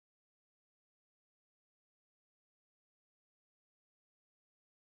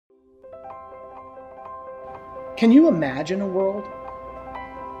Can you imagine a world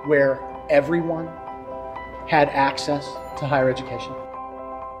where everyone had access to higher education?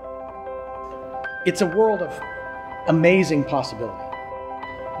 It's a world of amazing possibility,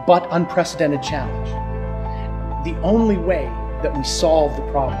 but unprecedented challenge. The only way that we solve the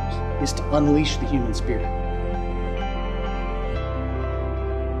problems is to unleash the human spirit.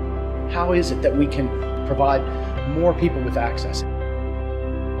 How is it that we can provide more people with access?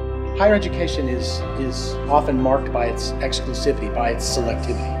 Higher education is often marked by its exclusivity, by its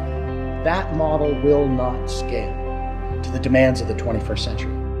selectivity. That model will not scale to the demands of the 21st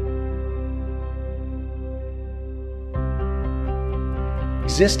century.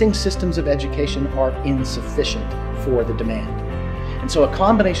 Existing systems of education are insufficient for the demand. And so a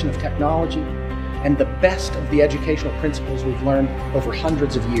combination of technology and the best of the educational principles we've learned over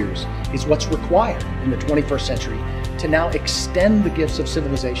hundreds of years is what's required in the 21st century to now extend the gifts of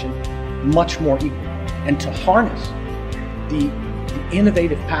civilization much more equally and to harness the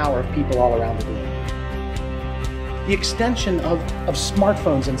innovative power of people all around the globe. The extension of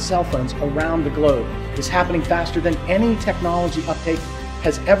smartphones and cell phones around the globe is happening faster than any technology uptake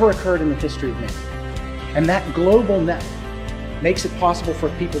has ever occurred in the history of man. And that global net makes it possible for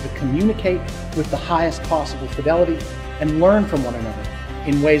people to communicate with the highest possible fidelity and learn from one another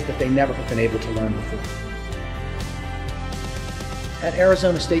in ways that they never have been able to learn before. At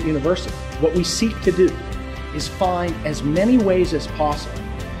Arizona State University, what we seek to do is find as many ways as possible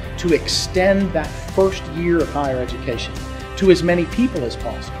to extend that first year of higher education to as many people as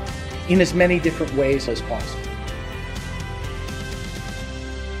possible, in as many different ways as possible.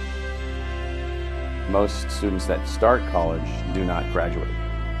 Most students that start college do not graduate.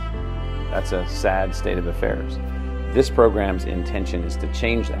 That's a sad state of affairs. This program's intention is to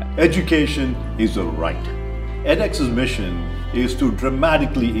change that. Education is a right. edX's mission is to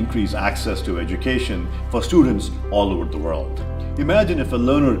dramatically increase access to education for students all over the world. Imagine if a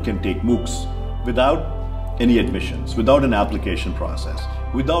learner can take MOOCs without any admissions, without an application process,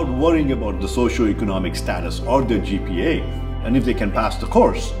 without worrying about the socioeconomic status or their GPA, and if they can pass the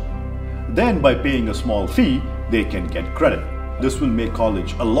course, then by paying a small fee, they can get credit. This will make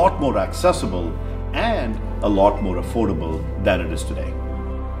college a lot more accessible and a lot more affordable than it is today.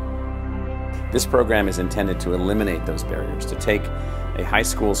 This program is intended to eliminate those barriers, to take a high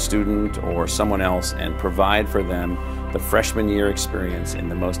school student or someone else and provide for them the freshman year experience in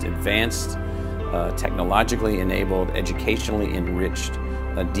the most advanced, technologically enabled, educationally enriched,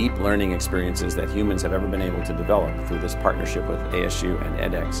 deep learning experiences that humans have ever been able to develop through this partnership with ASU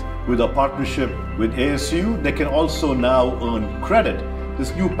and edX. With our partnership with ASU, they can also now earn credit.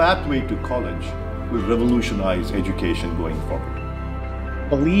 This new pathway to college will revolutionize education going forward.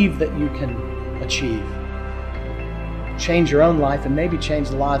 Believe that you can achieve, change your own life, and maybe change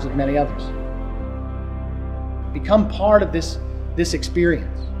the lives of many others. Become part of this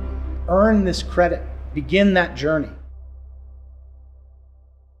experience. Earn this credit. Begin that journey.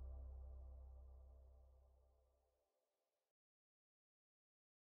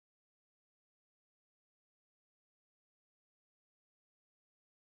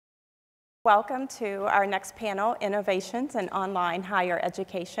 Welcome to our next panel, Innovations in Online Higher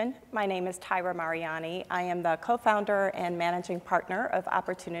Education. My name is Tyra Mariani. I am the co-founder and managing partner of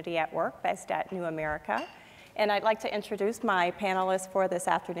Opportunity at Work based at New America. And I'd like to introduce my panelists for this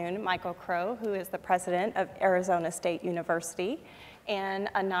afternoon, Michael Crow, who is the president of Arizona State University, and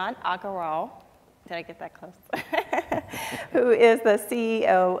Anant Agarwal, did I get that close? Who is the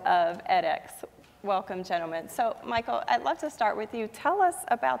CEO of edX. Welcome, gentlemen. So, Michael, I'd love to start with you. Tell us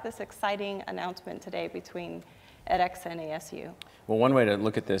about this exciting announcement today between edX and ASU. Well, one way to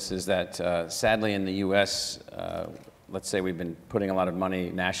look at this is that, sadly, in the U.S., let's say we've been putting a lot of money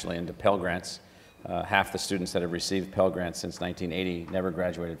nationally into Pell Grants. Half the students that have received Pell Grants since 1980 never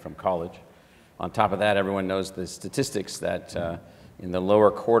graduated from college. On top of that, everyone knows the statistics that in the lower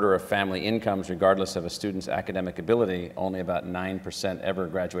quarter of family incomes, regardless of a student's academic ability, only about 9% ever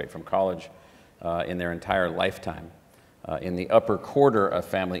graduate from college in their entire lifetime. In the upper quarter of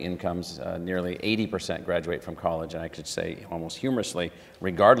family incomes, nearly 80% graduate from college, and I could say almost humorously,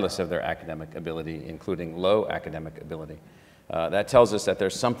 regardless of their academic ability, including low academic ability. That tells us that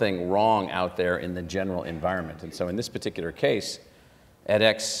there's something wrong out there in the general environment. And so in this particular case,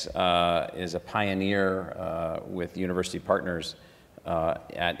 edX is a pioneer with university partners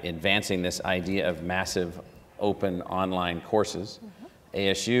at advancing this idea of massive open online courses.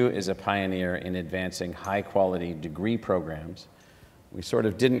 ASU is a pioneer in advancing high-quality degree programs. We sort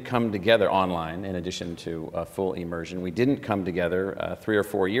of didn't come together online in addition to full immersion. We didn't come together 3 or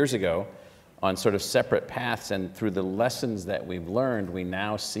 4 years ago on sort of separate paths, and through the lessons that we've learned, we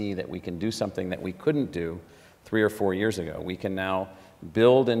now see that we can do something that we couldn't do 3 or 4 years ago. We can now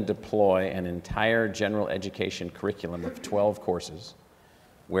build and deploy an entire general education curriculum of 12 courses,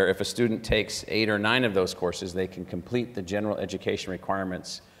 where if a student takes 8 or 9 of those courses, they can complete the general education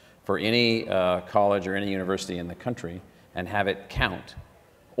requirements for any college or any university in the country and have it count.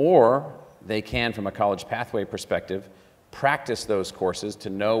 Or they can, from a college pathway perspective, practice those courses to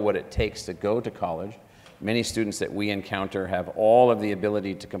know what it takes to go to college. Many students that we encounter have all of the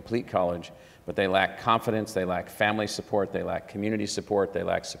ability to complete college, but they lack confidence, they lack family support, they lack community support, they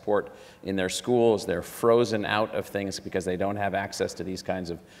lack support in their schools. They're frozen out of things because they don't have access to these kinds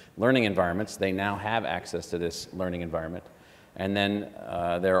of learning environments. They now have access to this learning environment. And then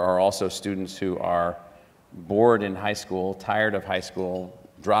there are also students who are bored in high school, tired of high school,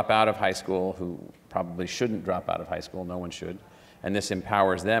 drop out of high school, who probably shouldn't drop out of high school, no one should, and this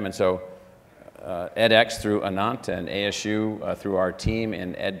empowers them. And so edX through Anant and ASU, through our team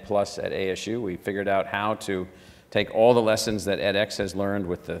in Ed Plus at ASU, we figured out how to take all the lessons that edX has learned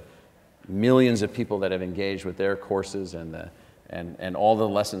with the millions of people that have engaged with their courses and all the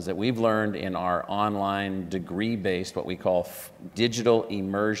lessons that we've learned in our online degree-based, what we call digital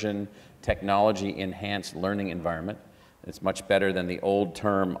immersion, technology-enhanced learning environment. It's much better than the old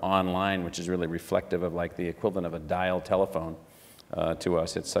term online, which is really reflective of like the equivalent of a dial telephone to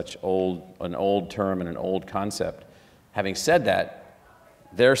us. It's such an old term and an old concept. Having said that,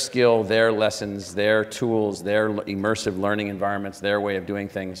 their skill, their lessons, their tools, their immersive learning environments, their way of doing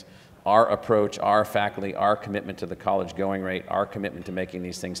things, our approach, our faculty, our commitment to the college going rate, our commitment to making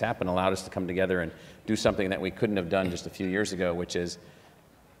these things happen allowed us to come together and do something that we couldn't have done just a few years ago, which is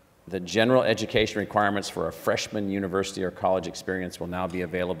the general education requirements for a freshman university or college experience will now be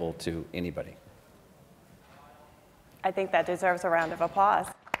available to anybody. I think that deserves a round of applause.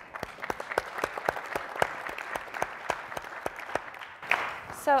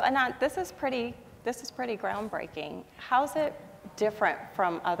 So Anant, this is pretty groundbreaking. How's it different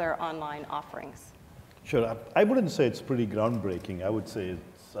from other online offerings? Sure, I wouldn't say it's pretty groundbreaking. I would say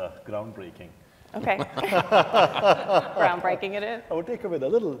it's groundbreaking. Okay. Groundbreaking it is. I would take away the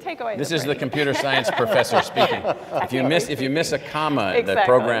little. Take away. This is the computer science professor speaking. If you miss a comma, exactly. The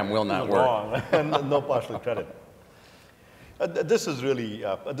program will not work. And no partial credit. This is really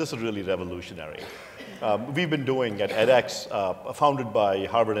revolutionary. We've been doing at edX, founded by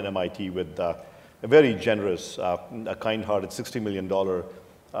Harvard and MIT, with a very generous, a kind-hearted $60 million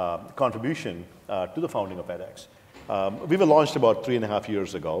contribution to the founding of edX. We were launched about 3.5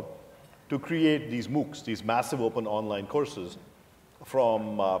 years ago to create these MOOCs, these massive open online courses,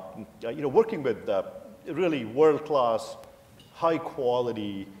 from working with really world-class,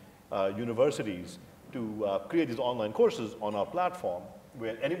 high-quality universities to create these online courses on our platform,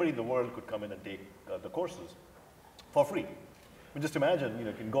 where anybody in the world could come in and take the courses for free. Just imagine,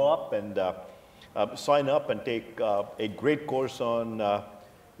 you can go up and sign up and take a great course on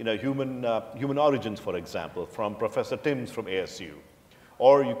human origins, for example, from Professor Timms from ASU.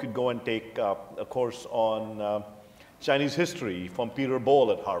 Or you could go and take a course on Chinese history from Peter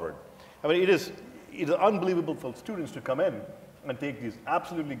Bohl at Harvard. I mean, it is unbelievable for students to come in and take these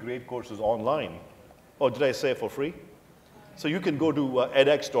absolutely great courses online. Or did I say for free? So you can go to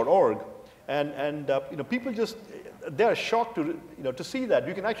edX.org, and people they are shocked to see that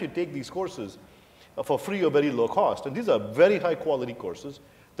you can actually take these courses for free or very low cost. And these are very high quality courses.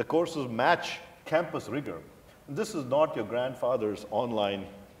 The courses match campus rigor. And this is not your grandfather's online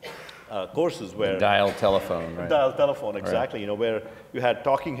courses where dial telephone, right? Dial telephone, exactly. Right. Where you had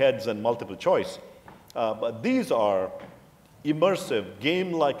talking heads and multiple choice. But these are immersive,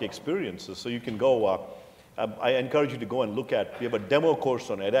 game-like experiences. So you can go. I encourage you to go and look at. We have a demo course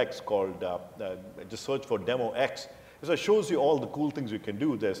on edX called. Just search for Demo X. So it shows you all the cool things you can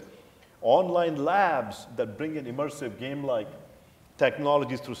do. There's online labs that bring in immersive, game-like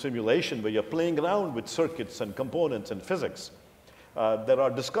technologies through simulation, where you're playing around with circuits and components and physics. There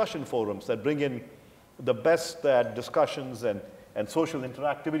are discussion forums that bring in the best discussions and social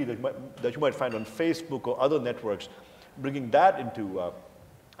interactivity that you might find on Facebook or other networks, bringing that into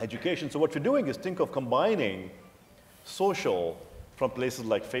education. So what we're doing is think of combining social from places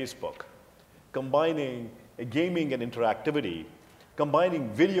like Facebook, combining gaming and interactivity, combining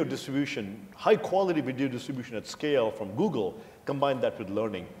video distribution, high quality video distribution at scale from Google, combine that with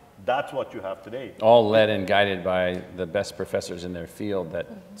learning. That's what you have today. All led and guided by the best professors in their field that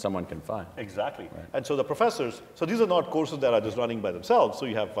someone can find. Exactly. Right. And so the professors, so these are not courses that are just running by themselves. So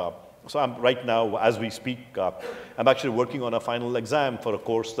you have, so I'm right now, as we speak, I'm actually working on a final exam for a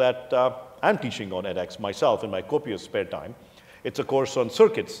course that I'm teaching on edX myself in my copious spare time. It's a course on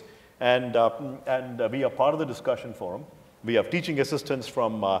circuits, and we are part of the discussion forum. We have teaching assistants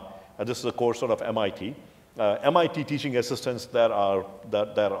from, this is a course out of MIT, MIT teaching assistants that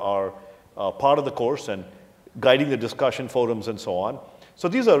are part of the course and guiding the discussion forums and so on. So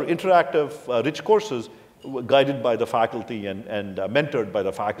these are interactive, rich courses guided by the faculty and mentored by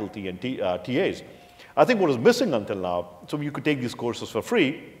the faculty and TAs. I think what is missing until now, so you could take these courses for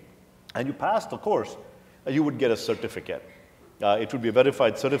free, and you pass the course, you would get a certificate. It would be a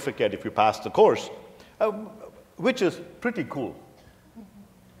verified certificate if you pass the course, which is pretty cool.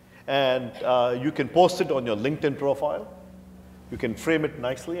 And you can post it on your LinkedIn profile. You can frame it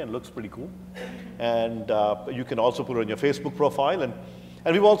nicely and it looks pretty cool. And you can also put it on your Facebook profile. And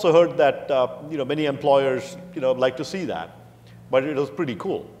we've also heard that many employers like to see that. But it was pretty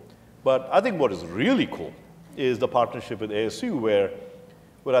cool. But I think what is really cool is the partnership with ASU,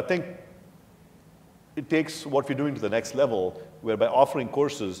 where I think it takes what we're doing to the next level, where by offering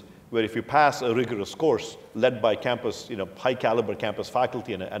courses where if you pass a rigorous course led by campus, high caliber campus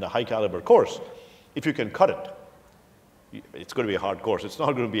faculty and a high caliber course, if you can cut it, it's going to be a hard course. It's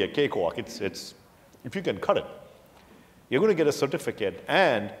not going to be a cakewalk. If you can cut it, you're going to get a certificate,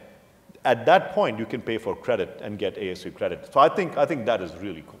 and at that point you can pay for credit and get ASU credit. So I think that is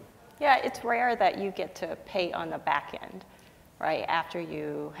really cool. Yeah, it's rare that you get to pay on the back end, right, after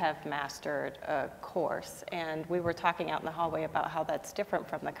you have mastered a course. And we were talking out in the hallway about how that's different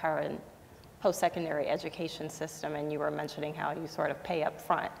from the current post-secondary education system, and you were mentioning how you sort of pay up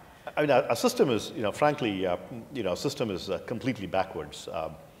front. I mean, our system is, frankly, our system is completely backwards.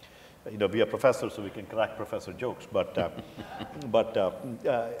 We are professors, so we can crack professor jokes. But, I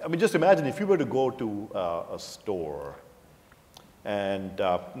mean, just imagine if you were to go to a store and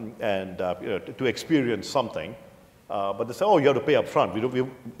to experience something, but they say, oh, you have to pay up front.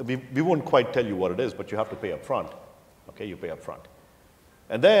 We won't quite tell you what it is, but you have to pay up front. Okay, you pay up front.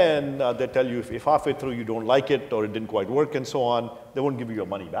 And then they tell you if halfway through you don't like it or it didn't quite work and so on, they won't give you your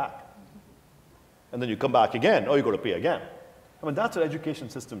money back. And then you come back again, oh, you got to pay again. I mean, that's our education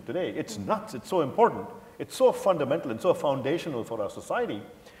system today. It's nuts. It's so important. It's so fundamental and so foundational for our society.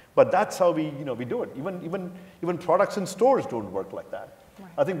 But that's how we do it. Even products in stores don't work like that.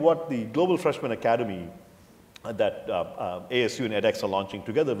 Right. I think what the Global Freshman Academy that ASU and edX are launching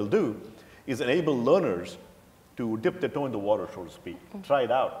together will do is enable learners to dip their toe in the water, so to speak, try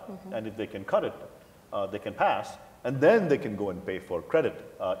it out. And if they can cut it, they can pass, and then they can go and pay for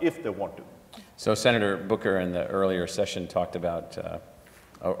credit if they want to. So Senator Booker in the earlier session talked about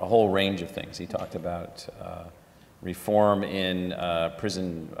a whole range of things. He talked about reform in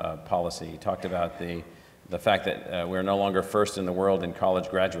prison policy. He talked about the fact that we're no longer first in the world in college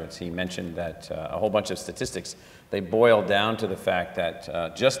graduates. He mentioned that a whole bunch of statistics, they boil down to the fact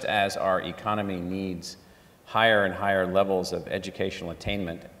that just as our economy needs higher and higher levels of educational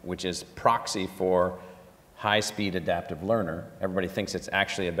attainment, which is proxy for high-speed adaptive learner. Everybody thinks it's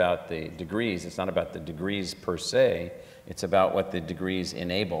actually about the degrees. It's not about the degrees per se. It's about what the degrees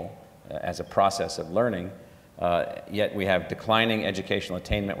enable as a process of learning. Yet we have declining educational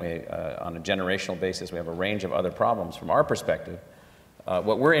attainment. On a generational basis, we have a range of other problems. From our perspective,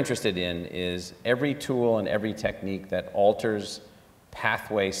 what we're interested in is every tool and every technique that alters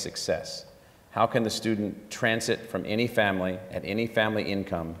pathway success. How can the student transit from any family, at any family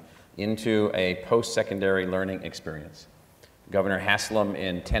income, into a post-secondary learning experience? Governor Haslam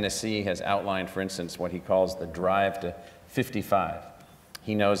in Tennessee has outlined, for instance, what he calls the drive to 55.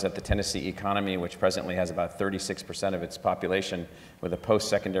 He knows that the Tennessee economy, which presently has about 36% of its population with a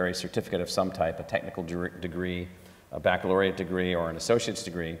post-secondary certificate of some type, a technical degree, a baccalaureate degree, or an associate's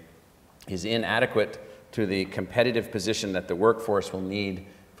degree, is inadequate to the competitive position that the workforce will need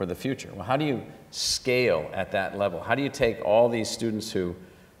for the future. Well, how do you scale at that level? How do you take all these students who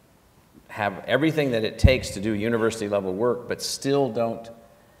have everything that it takes to do university level work, but still don't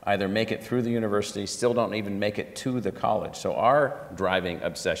either make it through the university, still don't even make it to the college? So our driving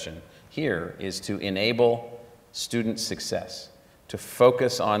obsession here is to enable student success, to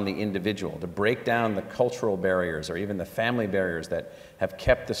focus on the individual, to break down the cultural barriers or even the family barriers that have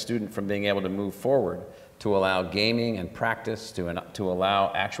kept the student from being able to move forward, to allow gaming and practice, to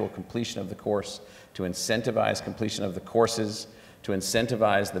allow actual completion of the course, to incentivize completion of the courses, to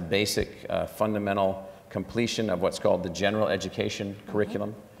incentivize the basic fundamental completion of what's called the general education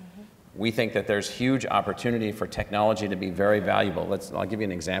curriculum. We think that there's huge opportunity for technology to be very valuable. I'll give you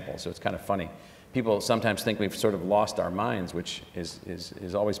an example, so it's kind of funny. People sometimes think we've sort of lost our minds, which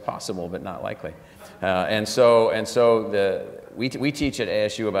is always possible, but not likely. We teach at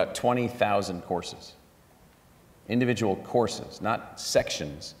ASU about 20,000 courses. Individual courses, not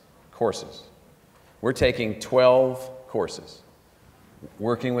sections, courses. We're taking 12 courses.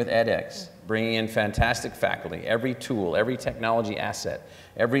 working with edX, bringing in fantastic faculty, every tool, every technology asset,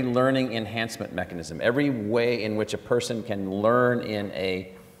 every learning enhancement mechanism, every way in which a person can learn in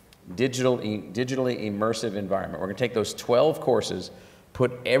a digitally immersive environment. We're going to take those 12 courses,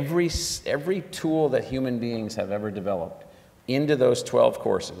 put every tool that human beings have ever developed into those 12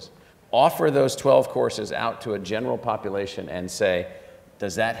 courses, offer those 12 courses out to a general population and say,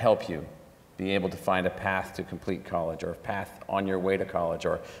 does that help you be able to find a path to complete college, or a path on your way to college,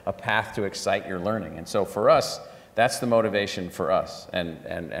 or a path to excite your learning? And so for us, that's the motivation for us.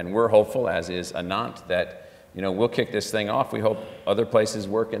 And we're hopeful, as is Anant, that we'll kick this thing off. We hope other places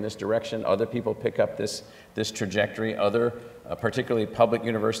work in this direction, other people pick up this trajectory, other, particularly public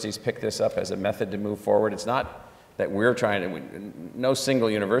universities, pick this up as a method to move forward. It's not that we're trying to, no single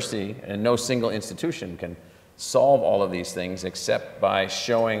university and no single institution can solve all of these things except by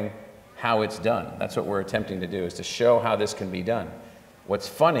showing how it's done. That's what we're attempting to do, is to show how this can be done. What's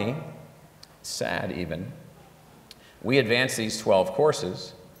funny, sad even, we advance these 12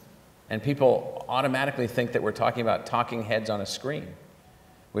 courses and people automatically think that we're talking about talking heads on a screen.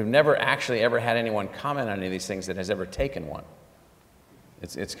 We've never actually ever had anyone comment on any of these things that has ever taken one.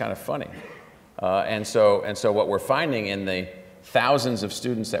 It's kind of funny. And so what we're finding in the thousands of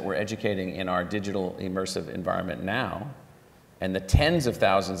students that we're educating in our digital immersive environment now, and the tens of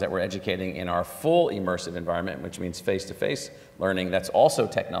thousands that we're educating in our full immersive environment, which means face-to-face learning that's also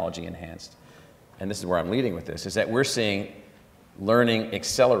technology enhanced, and this is where I'm leading with this, is that we're seeing learning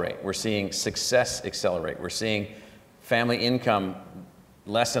accelerate. We're seeing success accelerate. We're seeing family income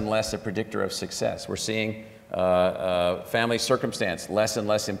less and less a predictor of success. We're seeing family circumstance less and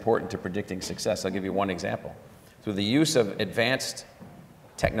less important to predicting success. I'll give you one example. Through the use of advanced,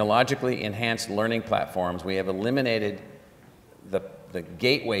 technologically enhanced learning platforms, we have eliminated the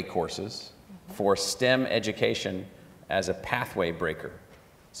gateway courses for STEM education as a pathway breaker.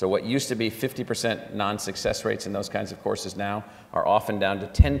 So what used to be 50% non-success rates in those kinds of courses now are often down to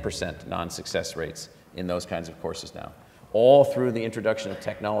 10% non-success rates in those kinds of courses now. All through the introduction of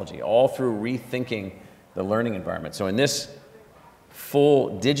technology, all through rethinking the learning environment. So in this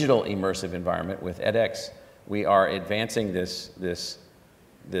full digital immersive environment with edX, we are advancing this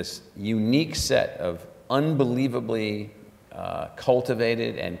unique set of unbelievably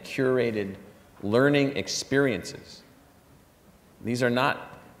cultivated and curated learning experiences. These are not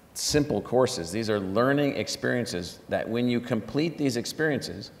simple courses. These are learning experiences that when you complete these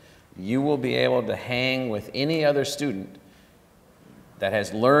experiences, you will be able to hang with any other student that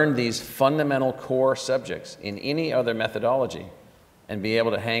has learned these fundamental core subjects in any other methodology and be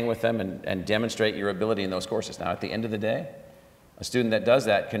able to hang with them and demonstrate your ability in those courses. Now, at the end of the day, a student that does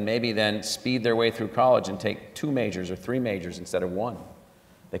that can maybe then speed their way through college and take 2 majors or 3 majors instead of 1.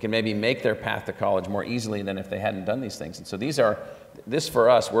 They can maybe make their path to college more easily than if they hadn't done these things. And so this for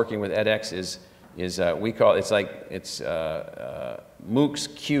us, working with edX is we call it's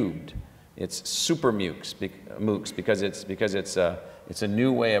MOOCs cubed. It's super MOOCs because it's a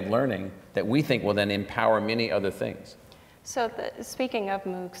new way of learning that we think will then empower many other things. So speaking of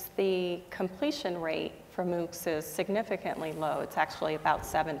MOOCs, the completion rate for MOOCs is significantly low. It's actually about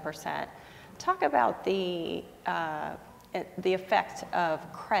 7%. Talk about the effect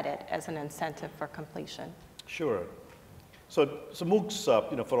of credit as an incentive for completion. Sure. So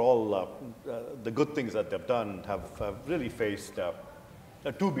MOOCs, for all the good things that they've done, have really faced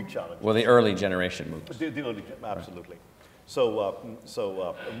 2 big challenges. Well, the early generation MOOCs. The early, absolutely. Right. So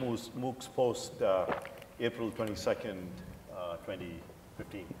MOOCs post April 22nd,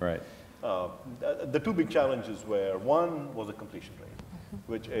 2015. Right. The 2 big challenges were, one was the completion rate,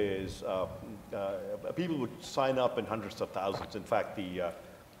 which is people would sign up in hundreds of thousands. In fact, the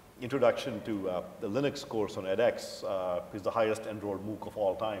introduction to the Linux course on edX is the highest enrolled MOOC of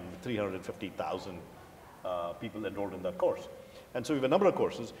all time, 350,000 people enrolled in that course. And so we have a number of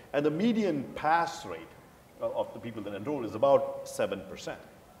courses, and the median pass rate of the people that enroll is about 7%,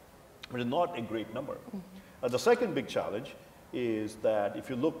 which is not a great number. The second big challenge is that if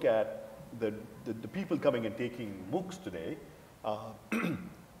you look at the people coming and taking MOOCs today,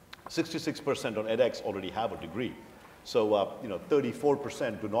 66% on edX already have a degree. So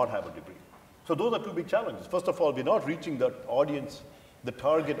 34% do not have a degree. So those are 2 big challenges. First of all, we're not reaching the audience, the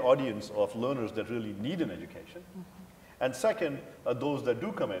target audience of learners that really need an education. And second, those that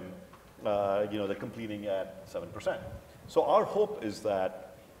do come in, they're completing at 7%. So our hope is that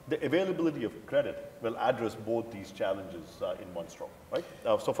the availability of credit will address both these challenges in one stroke, right?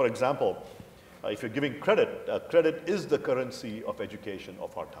 So for example, if you're giving credit, credit is the currency of education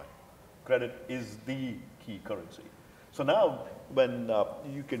of our time. Credit is the key currency. So now when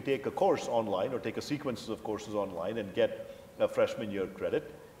you can take a course online or take a sequence of courses online and get freshman year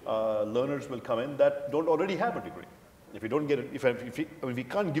credit, learners will come in that don't already have a degree. If we don't get it, if we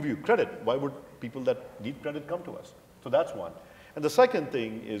can't give you credit, why would people that need credit come to us? So that's one. And the second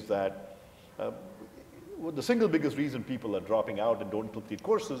thing is that the single biggest reason people are dropping out and don't complete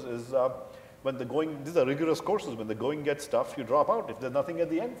courses is when these are rigorous courses, when the going gets tough, you drop out if there's nothing at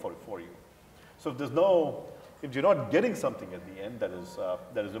the end for you. So if you're not getting something at the end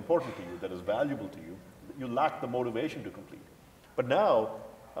that is important to you, that is valuable to you, you lack the motivation to complete. But now,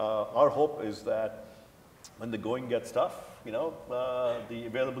 our hope is that when the going gets tough, the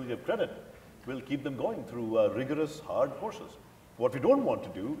availability of credit will keep them going through rigorous, hard courses. What we don't want to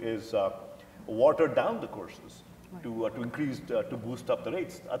do is water down the courses to boost up the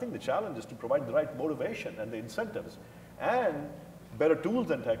rates. I think the challenge is to provide the right motivation and the incentives and better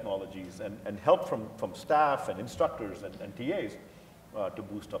tools and technologies and help from staff and instructors and TAs to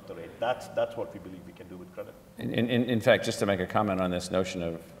boost up the rate. That's what we believe we can do with credit. In fact, just to make a comment on this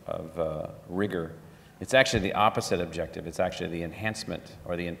notion of rigor, it's actually the opposite objective. It's actually the enhancement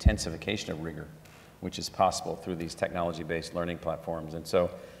or the intensification of rigor, which is possible through these technology-based learning platforms. And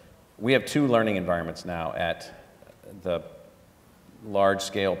so we have 2 learning environments now at the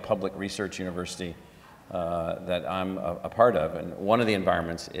large-scale public research university that I'm a part of. And one of the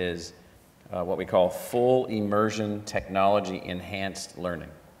environments is what we call full immersion technology enhanced learning.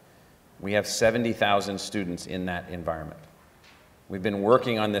 We have 70,000 students in that environment. We've been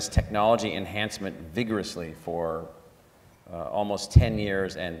working on this technology enhancement vigorously for almost 10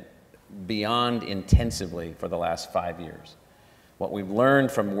 years and beyond intensively for the last 5 years. What we've learned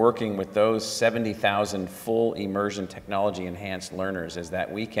from working with those 70,000 full immersion technology enhanced learners is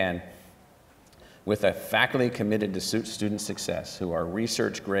that we can, with a faculty committed to student success, who are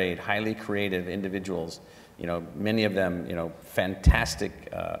research grade, highly creative individuals, many of them,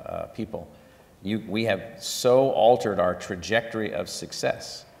 fantastic people, we have so altered our trajectory of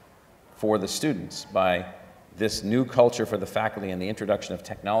success for the students by this new culture for the faculty and the introduction of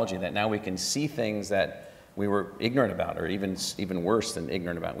technology that now we can see things that we were ignorant about, or even worse than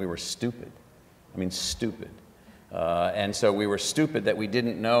ignorant about. We were stupid. I mean, stupid. And so we were stupid that we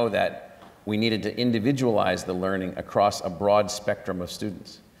didn't know that we needed to individualize the learning across a broad spectrum of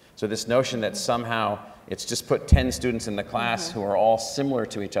students. So this notion that somehow it's just put 10 students in the class who are all similar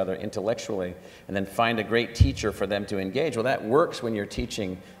to each other intellectually and then find a great teacher for them to engage. Well, that works when you're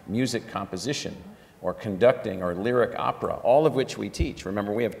teaching music composition or conducting or lyric opera, all of which we teach.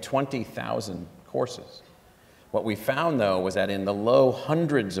 Remember, we have 20,000 courses. What we found, though, was that in the low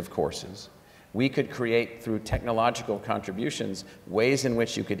hundreds of courses, we could create, through technological contributions, ways in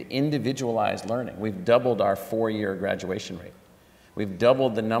which you could individualize learning. We've doubled our 4-year graduation rate. We've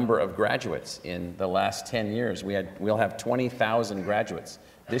doubled the number of graduates in the last 10 years. We'll have 20,000 graduates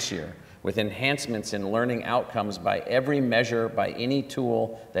this year with enhancements in learning outcomes by every measure, by any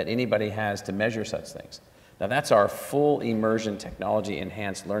tool that anybody has to measure such things. Now that's our full immersion technology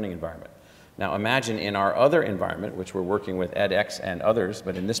enhanced learning environment. Now imagine in our other environment, which we're working with edX and others,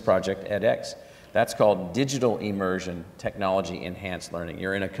 but in this project, edX, that's called digital immersion technology enhanced learning.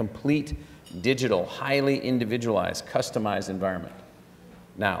 You're in a complete digital, highly individualized, customized environment.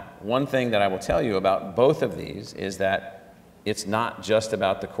 Now, one thing that I will tell you about both of these is that it's not just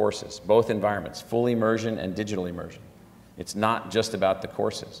about the courses, both environments, full immersion and digital immersion. It's not just about the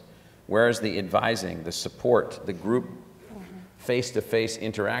courses. Whereas the advising, the support, the group face-to-face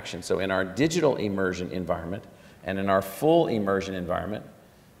interaction. So in our digital immersion environment and in our full immersion environment,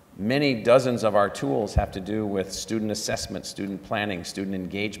 many dozens of our tools have to do with student assessment, student planning, student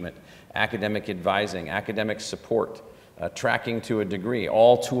engagement, academic advising, academic support, tracking to a degree,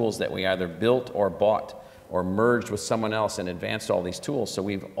 all tools that we either built or bought or merged with someone else and advanced all these tools. So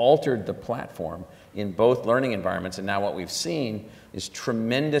we've altered the platform in both learning environments, and now what we've seen is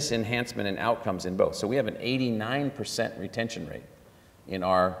tremendous enhancement in outcomes in both. So we have an 89% retention rate in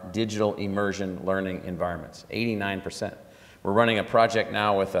our digital immersion learning environments, 89%. We're running a project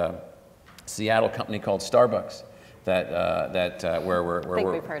now with a Seattle company called Starbucks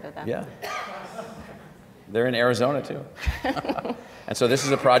where we've heard of them. Yeah. They're in Arizona too. And so this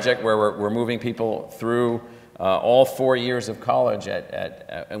is a project where we're moving people through all 4 years of college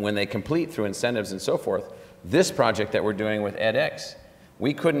and when they complete through incentives and so forth. This project that we're doing with edX,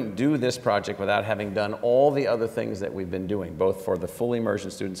 we couldn't do this project without having done all the other things that we've been doing, both for the full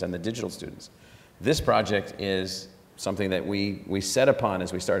immersion students and the digital students. This project is something that we set upon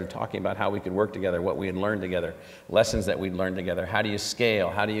as we started talking about how we could work together, what we had learned together, lessons that we'd learned together. How do you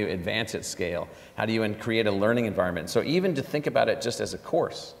scale? How do you advance at scale? How do you create a learning environment? So even to think about it just as a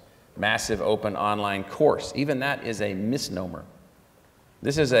course, massive open online course, even that is a misnomer.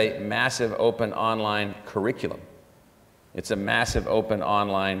 This is a massive open online curriculum. It's a massive open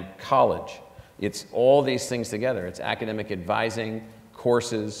online college. It's all these things together. It's academic advising,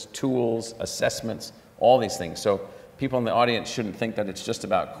 courses, tools, assessments, all these things. So people in the audience shouldn't think that it's just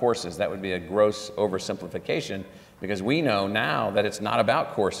about courses. That would be a gross oversimplification, because we know now that it's not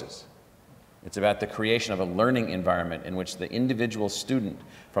about courses. It's about the creation of a learning environment in which the individual student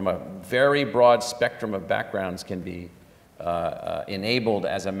from a very broad spectrum of backgrounds can be enabled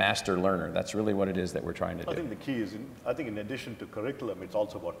as a master learner. That's really what it is that we're trying to do. I think the key is, I think in addition to curriculum, it's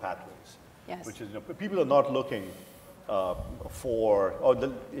also about pathways. Yes. Which is, people are not looking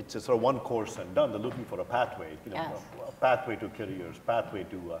it's a sort of one course and done. They're looking for a pathway, Yes. a pathway to careers, pathway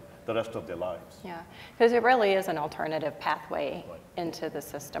to the rest of their lives. Yeah, because it really is an alternative pathway into the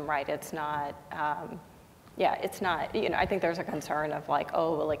system, right? It's not, it's not, I think there's a concern of like,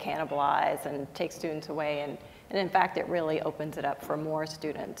 oh, will it cannibalize and take students away? And in fact, it really opens it up for more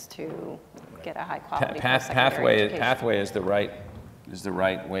students to get a high quality pathway is the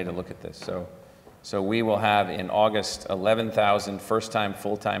right way to look at this. So we will have in August 11,000 first-time,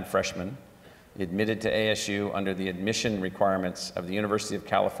 full-time freshmen admitted to ASU under the admission requirements of the University of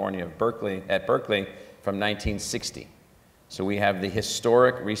California at Berkeley from 1960. So we have the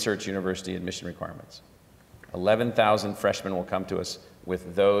historic research university admission requirements. 11,000 freshmen will come to us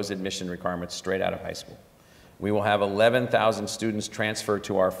with those admission requirements straight out of high school. We will have 11,000 students transfer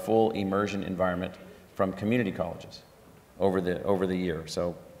to our full immersion environment from community colleges over the year.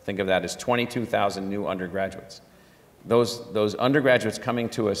 So think of that as 22,000 new undergraduates. Those undergraduates coming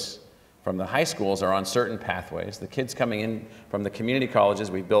to us from the high schools are on certain pathways. The kids coming in from the community colleges,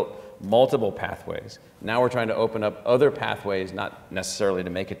 we built multiple pathways. Now we're trying to open up other pathways, not necessarily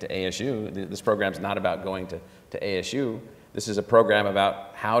to make it to ASU. This program's not about going to ASU. This is a program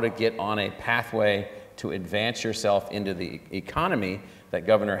about how to get on a pathway to advance yourself into the economy that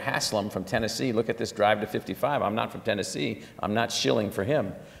Governor Haslam from Tennessee, look at this drive to 55. I'm not from Tennessee. I'm not shilling for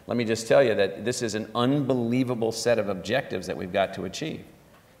him. Let me just tell you that this is an unbelievable set of objectives that we've got to achieve.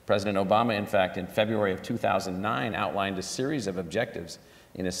 President Obama, in fact, in February of 2009, outlined a series of objectives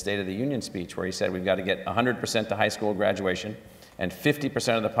in his State of the Union speech where he said we've got to get 100% to high school graduation and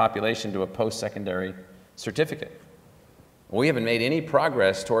 50% of the population to a post-secondary certificate. We haven't made any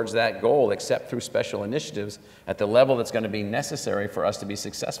progress towards that goal except through special initiatives at the level that's going to be necessary for us to be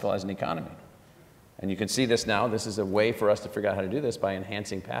successful as an economy. And you can see this now. This is a way for us to figure out how to do this by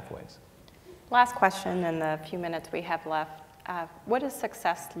enhancing pathways. Last question in the few minutes we have left. What does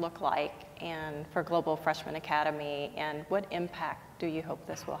success look like for Global Freshman Academy, and what impact do you hope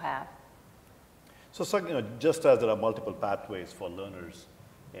this will have? So, just as there are multiple pathways for learners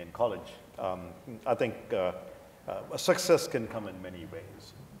in college, I think success can come in many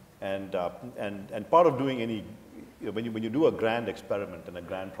ways. And part of doing when you do a grand experiment and a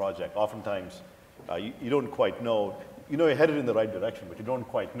grand project, oftentimes you don't quite know, you're headed in the right direction, but you don't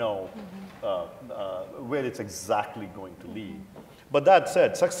quite know where it's exactly going to lead. But that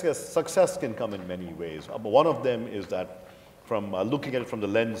said, success can come in many ways. One of them is that from looking at it from the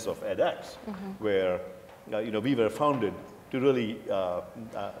lens of edX, where we were founded to really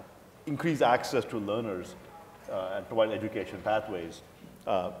increase access to learners and provide education pathways.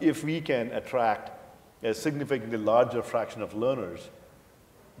 If we can attract a significantly larger fraction of learners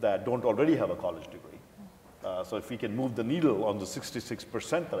that don't already have a college degree. So if we can move the needle on the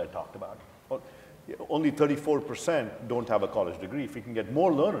 66% that I talked about, only 34% don't have a college degree. If we can get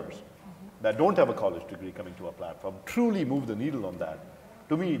more learners that don't have a college degree coming to our platform, truly move the needle on that,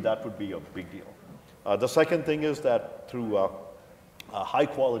 to me, that would be a big deal. The second thing is that through high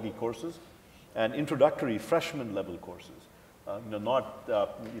quality courses and introductory freshman level courses, not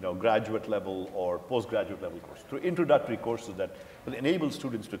graduate level or postgraduate level courses, through introductory courses that will enable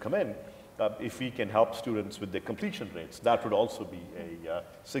students to come in. If we can help students with their completion rates, that would also be a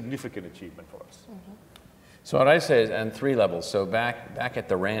significant achievement for us. So what I say is on 3 levels. So back at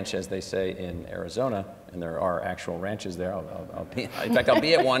the ranch, as they say in Arizona, and there are actual ranches there. In fact, I'll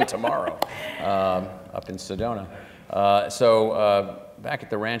be at one tomorrow up in Sedona. Back at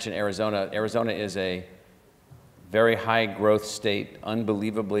the ranch in Arizona, Arizona is a very high growth state,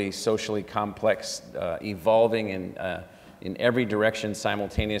 unbelievably socially complex, evolving in every direction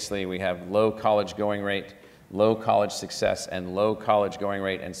simultaneously. We have low college going rate, low college success, and low college going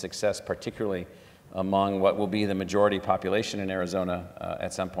rate and success, particularly among what will be the majority population in Arizona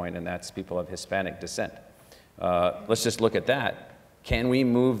at some point, and that's people of Hispanic descent. Let's just look at that. Can we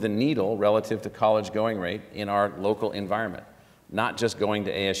move the needle relative to college going rate in our local environment? Not just going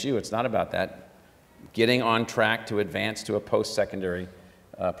to ASU, it's not about that. Getting on track to advance to a post-secondary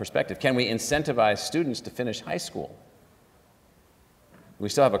perspective. Can we incentivize students to finish high school? We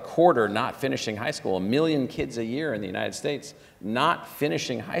still have a quarter not finishing high school, 1 million kids a year in the United States not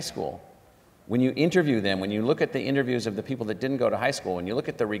finishing high school. When you interview them, when you look at the interviews of the people that didn't go to high school, when you look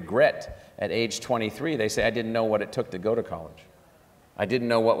at the regret at age 23, they say, I didn't know what it took to go to college. I didn't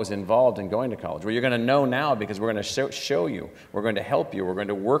know what was involved in going to college. Well, you're going to know now because we're going to show you. We're going to help you. We're going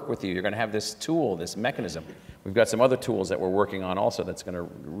to work with you. You're going to have this tool, this mechanism. We've got some other tools that we're working on also that's going to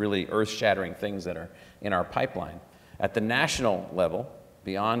really earth-shattering things that are in our pipeline. At the national level,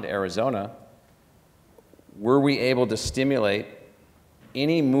 beyond Arizona, were we able to stimulate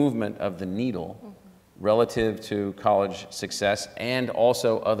any movement of the needle relative to college success and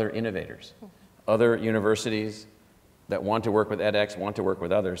also other innovators, other universities that want to work with edX, want to work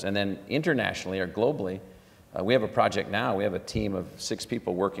with others, and then internationally or globally, we have a project now. We have a team of 6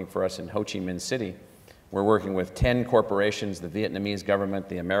 people working for us in Ho Chi Minh City. We're working with 10 corporations, the Vietnamese government,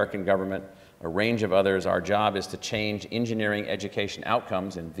 the American government, a range of others. Our job is to change engineering education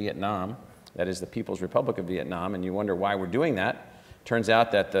outcomes in Vietnam, that is the People's Republic of Vietnam, and you wonder why we're doing that. Turns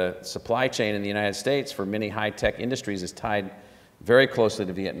out that the supply chain in the United States for many high-tech industries is tied very closely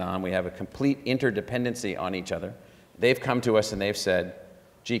to Vietnam. We have a complete interdependency on each other. They've come to us and they've said,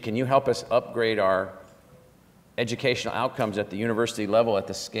 gee, can you help us upgrade our educational outcomes at the university level at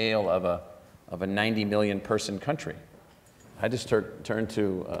the scale of a 90 million person country? I just turn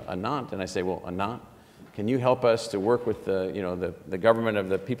to Anant and I say, well, Anant, can you help us to work with the government of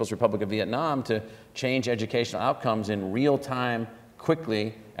the People's Republic of Vietnam to change educational outcomes in real time,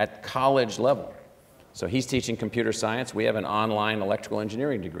 quickly, at college level? So he's teaching computer science. We have an online electrical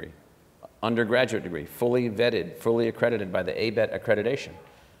engineering degree, undergraduate degree, fully vetted, fully accredited by the ABET accreditation.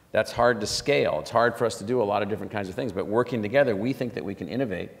 That's hard to scale. It's hard for us to do a lot of different kinds of things, but working together, we think that we can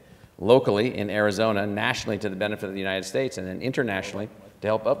innovate locally in Arizona, nationally to the benefit of the United States, and then internationally to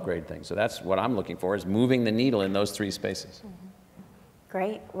help upgrade things. So that's what I'm looking for, is moving the needle in those 3 spaces.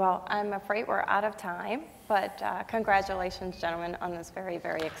 Great. Well, I'm afraid we're out of time, but congratulations, gentlemen, on this very,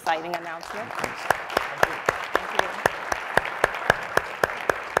 very exciting announcement. Thanks. Thank you.